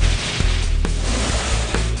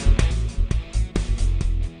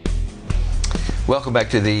 Welcome back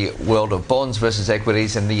to the world of bonds versus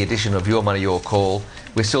equities and the edition of Your Money, Your Call.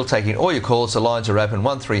 We're still taking all your calls. The lines are open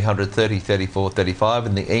 1300 30 34 35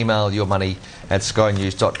 and the email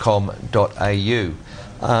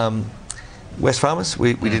yourmoney@skynews.com.au. Wesfarmers,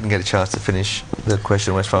 we didn't get a chance to finish the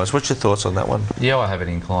question on Wesfarmers. What's your thoughts on that one? Yeah, I have it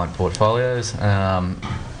in client portfolios.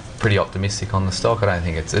 Pretty optimistic on the stock. I don't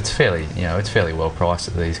think it's fairly well priced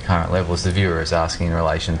at these current levels. The viewer is asking in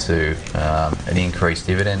relation to an increased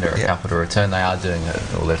dividend or a capital return. They are doing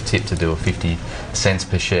they've tipped to do a 50 cents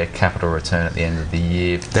per share capital return at the end of the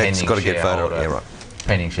year. That's got to get voted.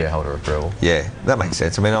 Pending shareholder approval. Yeah, that makes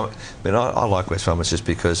sense. I mean, I like Wesfarmers just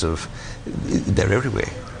because of they're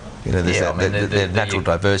everywhere. You know, there's the natural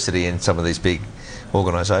diversity in some of these big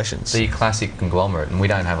organisations. The classic conglomerate, and we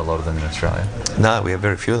don't have a lot of them in Australia. No, we have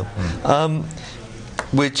very few of them.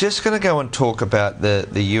 We're just going to go and talk about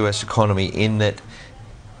the US economy in that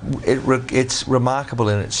it's remarkable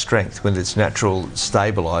in its strength with its natural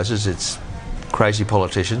stabilisers, its crazy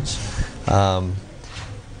politicians.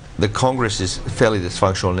 The Congress is fairly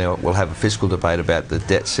dysfunctional now. We'll have a fiscal debate about the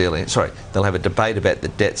debt ceiling. Sorry, they'll have a debate about the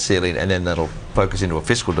debt ceiling and then that'll focus into a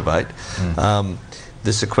fiscal debate.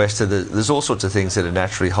 The sequester, there's all sorts of things that are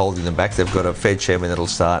naturally holding them back. They've got a Fed chairman that'll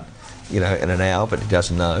start, in an hour, but he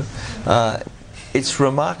doesn't know. It's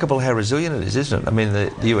remarkable how resilient it is, isn't it? I mean,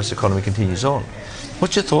 the US economy continues on.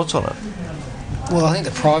 What's your thoughts on it? Well, I think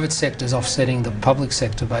the private sector is offsetting the public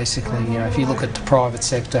sector, basically. You know, if you look at the private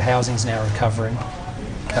sector, housing's now recovering.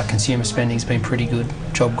 Consumer spending's been pretty good.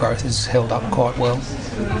 Job growth has held up quite well.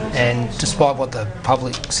 And despite what the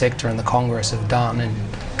public sector and the Congress have done and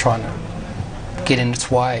trying to get in its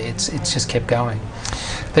way, it's just kept going.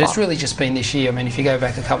 But it's really just been this year. I mean, if you go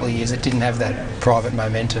back a couple of years, it didn't have that private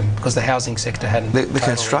momentum because the housing sector hadn't. The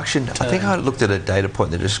construction. I think I looked at a data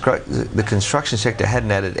point that the construction sector hadn't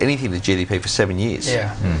added anything to GDP for 7 years.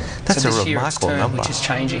 Yeah, that's so a remarkable number. Which is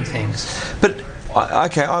changing things. But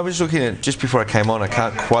okay, I was looking at just before I came on. I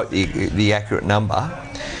can't quote the accurate number,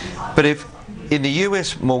 but if in the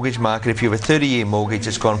US mortgage market, if you have a 30-year mortgage,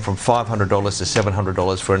 it's gone from $500 to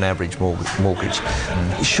 $700 for an average mortgage.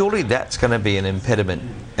 Surely that's going to be an impediment.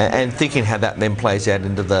 And thinking how that then plays out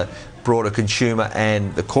into the broader consumer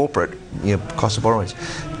and the corporate, cost of borrowings.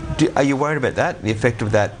 Are you worried about that, the effect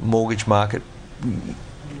of that mortgage market?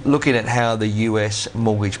 Looking at how the US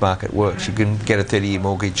mortgage market works, you can get a 30-year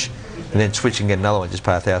mortgage and then switch and get another one, just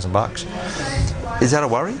pay $1,000. Is that a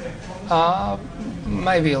worry?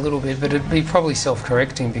 Maybe a little bit, but it'd be probably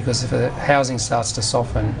self-correcting, because if the housing starts to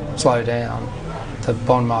soften, slow down, the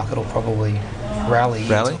bond market will probably rally?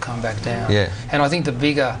 It'll come back down. Yeah. And I think the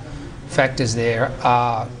bigger factors there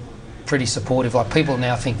are pretty supportive. Like, people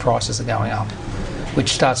now think prices are going up,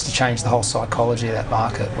 which starts to change the whole psychology of that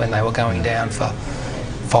market when they were going down for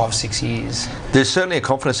 5 or 6 years. There's certainly a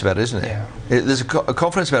confidence about it, isn't it? Yeah. There's a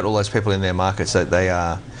confidence about all those people in their markets that they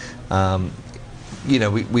are,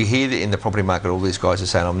 we hear that in the property market, all these guys are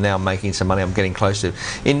saying, I'm now making some money, I'm getting close to...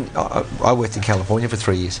 I worked in California for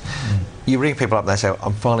 3 years. You ring people up and they say,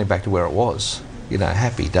 I'm finally back to where it was.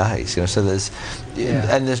 Happy days. So there's...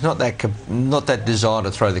 And there's not that desire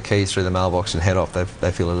to throw the keys through the mailbox and head off.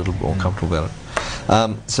 They feel a little more comfortable about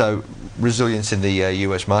it. So resilience in the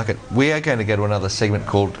US market. We are going to go to another segment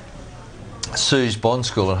called Sue's Bond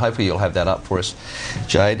School, and hopefully you'll have that up for us,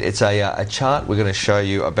 Jade. It's a chart we're going to show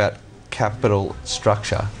you about capital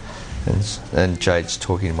structure, and Jade's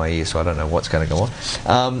talking in my ear, so I don't know what's going to go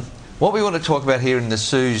on. What we want to talk about here in the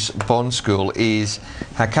Sue's Bond School is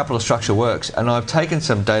how capital structure works, and I've taken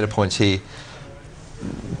some data points here.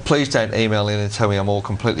 Please don't email in and tell me I'm all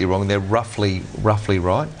completely wrong. They're roughly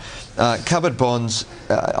right. Covered bonds,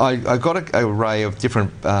 I got an array of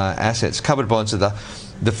different assets. Covered bonds are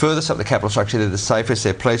the furthest up the capital structure. They're the safest.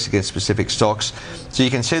 They're placed against specific stocks. So you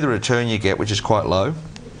can see the return you get, which is quite low.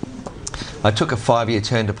 I took a 5-year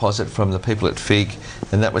term deposit from the people at FIIG,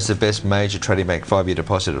 and that was the best major trading bank 5-year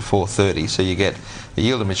deposit at 4.30. So you get a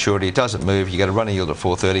yield of maturity. It doesn't move. You get a running yield at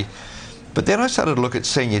 4.30. But then I started to look at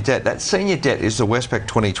senior debt. That senior debt is the Westpac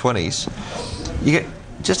 2020s. You get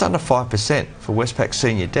just under 5% for Westpac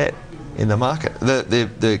senior debt in the market.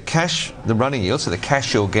 The cash, the running yield, so the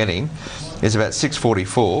cash you're getting, is about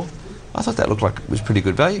 6.44. I thought that looked like it was pretty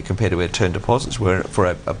good value compared to where term deposits were for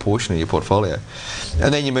a portion of your portfolio.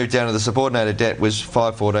 And then you move down to the subordinated debt was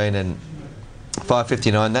 5.14 and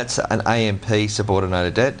 5.59. That's an AMP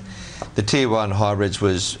subordinated debt. The Tier 1 hybrids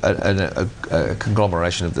was a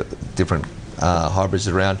conglomeration of the different hybrids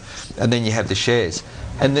around. And then you have the shares.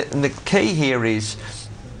 And the key here is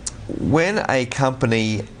when a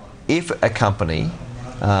company, if a company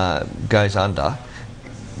goes under,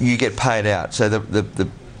 you get paid out. So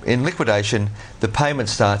in liquidation, the payment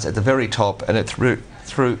starts at the very top and it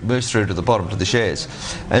moves through to the bottom, to the shares.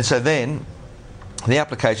 And so then the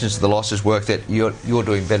applications to the losses work that you're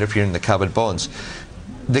doing better if you're in the covered bonds.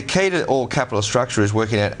 The key to all capital structure is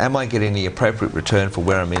working out, am I getting the appropriate return for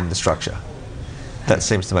where I'm in the structure? That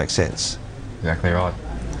seems to make sense. Exactly right.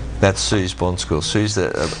 That's Sue's Bond School. Sue's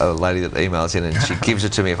a lady that emails in and she gives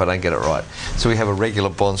it to me if I don't get it right. So we have a regular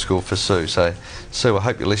Bond School for Sue. So Sue, I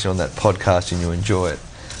hope you're listening on that podcast and you enjoy it.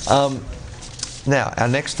 Now, our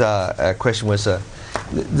next question was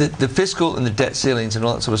the fiscal and the debt ceilings and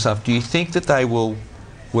all that sort of stuff. Do you think that they will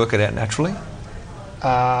work it out naturally?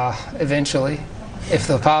 Eventually. If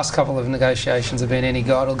the past couple of negotiations have been any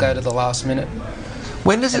guide, it'll go to the last minute.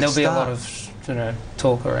 When does it start? And there'll be a lot of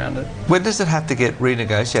talk around it. When does it have to get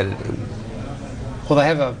renegotiated? Well, they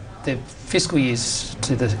have their fiscal years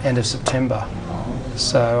to the end of September.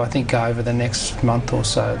 So I think over the next month or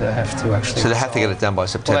so they have to actually... So they have to get it done by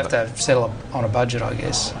September? They'll have to settle on a budget, I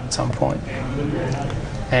guess, at some point.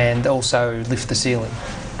 And also lift the ceiling.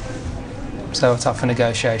 So it's up for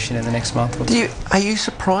negotiation in the next month or two. Are you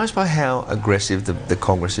surprised by how aggressive the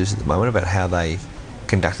Congress is at the moment about how they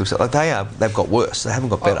conduct themselves? Like they've got worse. They haven't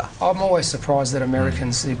got better. I'm always surprised that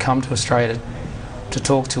Americans who come to Australia to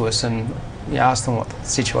talk to us and you ask them what the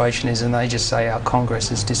situation is, and they just say our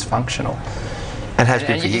Congress is dysfunctional. And has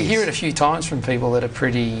been for years. You hear it a few times from people that are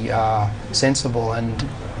pretty sensible, and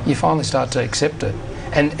you finally start to accept it.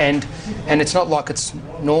 And it's not like it's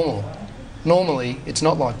normal. Normally, it's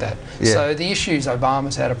not like that. Yeah. So the issues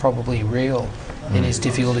Obama's had are probably real in his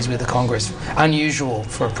difficulties with the Congress. Unusual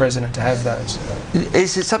for a president to have those.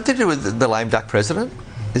 Is it something to do with the lame duck president?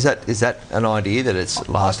 Is that an idea that it's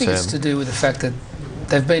last term? I think it's to do with the fact that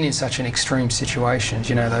they've been in such an extreme situations.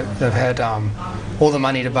 You know, they've had all the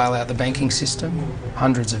money to bail out the banking system,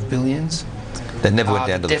 hundreds of billions. That never went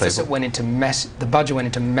down to the people. The budget went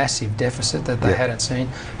into massive deficit that they hadn't seen.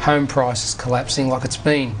 Home prices collapsing like it's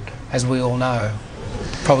been, as we all know.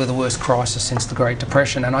 probably the worst crisis since the Great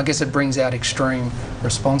Depression, and I guess it brings out extreme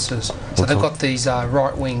responses. So they've got these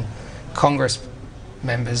right-wing Congress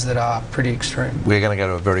members that are pretty extreme. We're going to go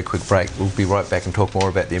to a very quick break. We'll be right back and talk more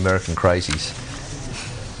about the American crazies.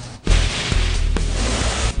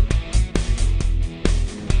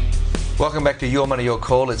 Welcome back to Your Money, Your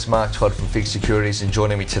Call. It's Mark Todd from FIIG Securities, and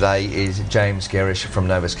joining me today is James Gerrish from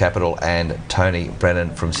Novus Capital and Tony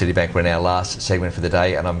Brennan from Citibank. We're in our last segment for the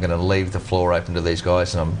day, and I'm going to leave the floor open to these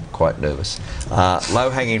guys, and I'm quite nervous.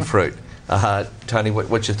 Low-hanging fruit. Tony,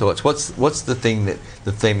 what's your thoughts? What's the theme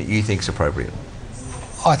that you think is appropriate?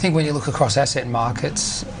 I think when you look across asset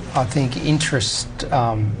markets, I think interest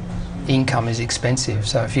income is expensive.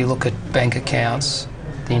 So if you look at bank accounts,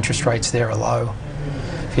 the interest rates there are low.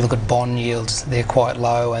 If you look at bond yields, they're quite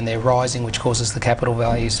low and they're rising, which causes the capital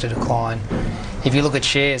values to decline. If you look at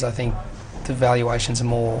shares, I think the valuations are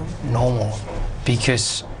more normal,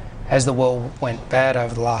 because as the world went bad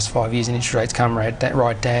over the last 5 years and interest rates come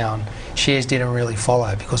right down, shares didn't really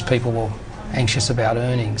follow because people were anxious about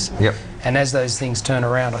earnings. Yep. And as those things turn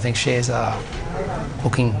around, I think shares are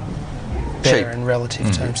looking better in relative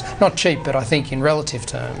terms. Not cheap, but I think in relative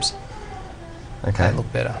terms, they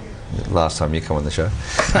look better. Last time you come on the show.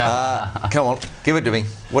 Come on, give it to me.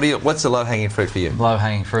 What's the low-hanging fruit for you?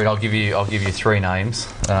 Low-hanging fruit. I'll give you 3 names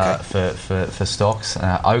for stocks.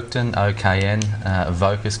 Oakton, OKN,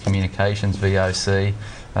 Vocus Communications, VOC,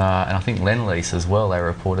 and I think Lendlease as well. They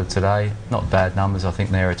reported today. Not bad numbers. I think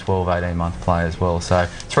they're a 12-18 month play as well. So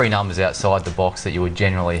 3 numbers outside the box that you would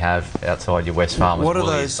generally have outside your Wesfarmers. What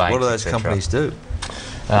do those companies do?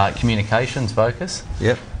 Communications focus.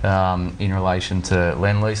 Yep. In relation to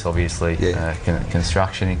Lendlease, obviously,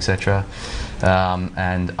 construction, etc.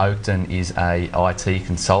 And Oakton is a IT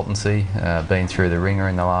consultancy, been through the ringer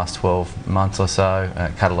in the last 12 months or so,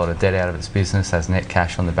 cut a lot of debt out of its business, has net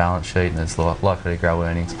cash on the balance sheet, and is likely to grow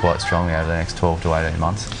earnings quite strongly over the next 12 to 18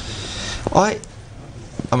 months. I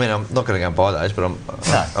mean, I'm not going to go and buy those, but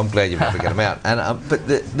I'm glad you've never get them out. And but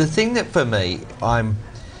the thing that for me, I'm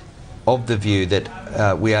of the view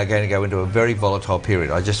that we are going to go into a very volatile period.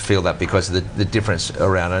 I just feel that because of the difference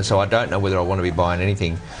around it. So I don't know whether I want to be buying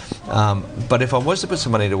anything. But if I was to put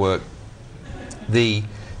some money to work, the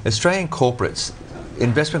Australian corporates,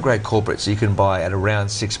 investment grade corporates, you can buy at around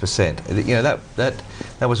 6%. You know,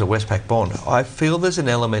 that was a Westpac bond. I feel there's an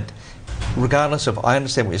element, regardless of, I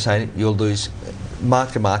understand what you're saying, you'll lose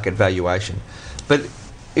mark-to-market valuation. But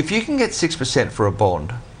if you can get 6% for a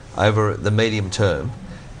bond over the medium term,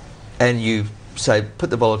 and you say, put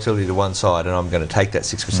the volatility to one side and I'm going to take that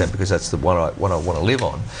 6% because that's the one I want to live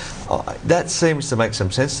on, that seems to make some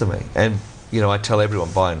sense to me. And, you know, I tell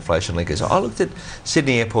everyone, buy inflation linkers. I looked at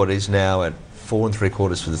Sydney Airport is now at 4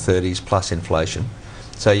 3/4 for the 30s plus inflation.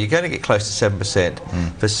 So you're going to get close to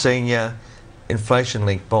 7% for senior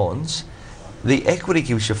inflation-linked bonds. The equity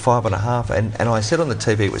gives you 5.5%, and I said on the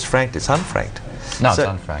TV it was franked. It's unfranked. No, so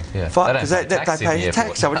it's unfranked, yeah. Because they pay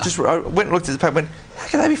tax. So I went and looked at the paper and went, how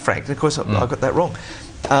can they be franked? And of course I got that wrong.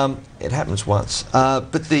 It happens once.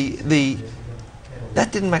 But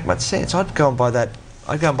that didn't make much sense. I'd go and buy that.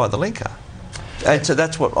 I'd go and buy the linker. And so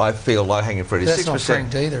that's what I feel low-hanging fruit is. That's 6%. Not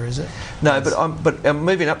franked either, is it? No, but I'm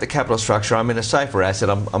moving up the capital structure. I'm in a safer asset.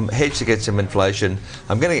 I'm hedged against some inflation.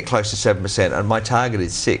 I'm going to get close to 7%, and my target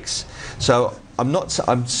is 6%. So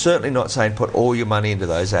I'm certainly not saying put all your money into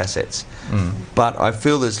those assets, but I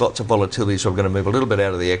feel there's lots of volatility, so I'm going to move a little bit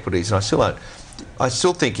out of the equities, and I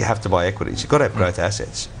still think you have to buy equities. You've got to have growth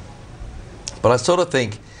assets. But I sort of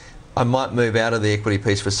think I might move out of the equity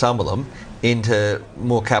piece for some of them into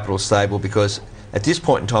more capital stable, because at this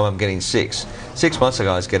point in time I'm getting 6. 6 months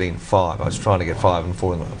ago I was getting 5. I was trying to get 5 and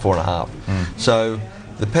 4.5. So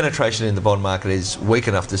the penetration in the bond market is weak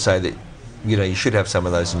enough to say that, you know, you should have some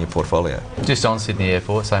of those in your portfolio. Just on Sydney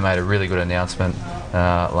Airport, they made a really good announcement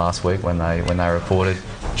last week when they reported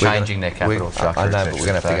changing their capital structure. I know, but we're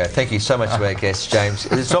going to have to go. Thank you so much to our guests, James.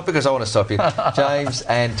 It's not because I want to stop you. James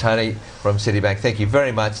and Tony from Citibank, thank you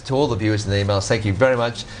very much. To all the viewers and the emails, thank you very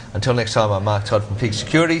much. Until next time, I'm Mark Todd from FIIG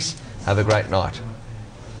Securities. Have a great night.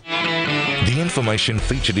 The information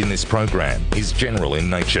featured in this program is general in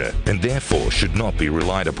nature and therefore should not be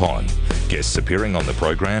relied upon. Guests appearing on the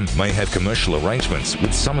program may have commercial arrangements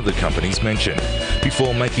with some of the companies mentioned.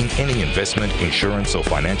 Before making any investment, insurance or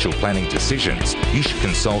financial planning decisions, you should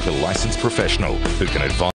consult a licensed professional who can advise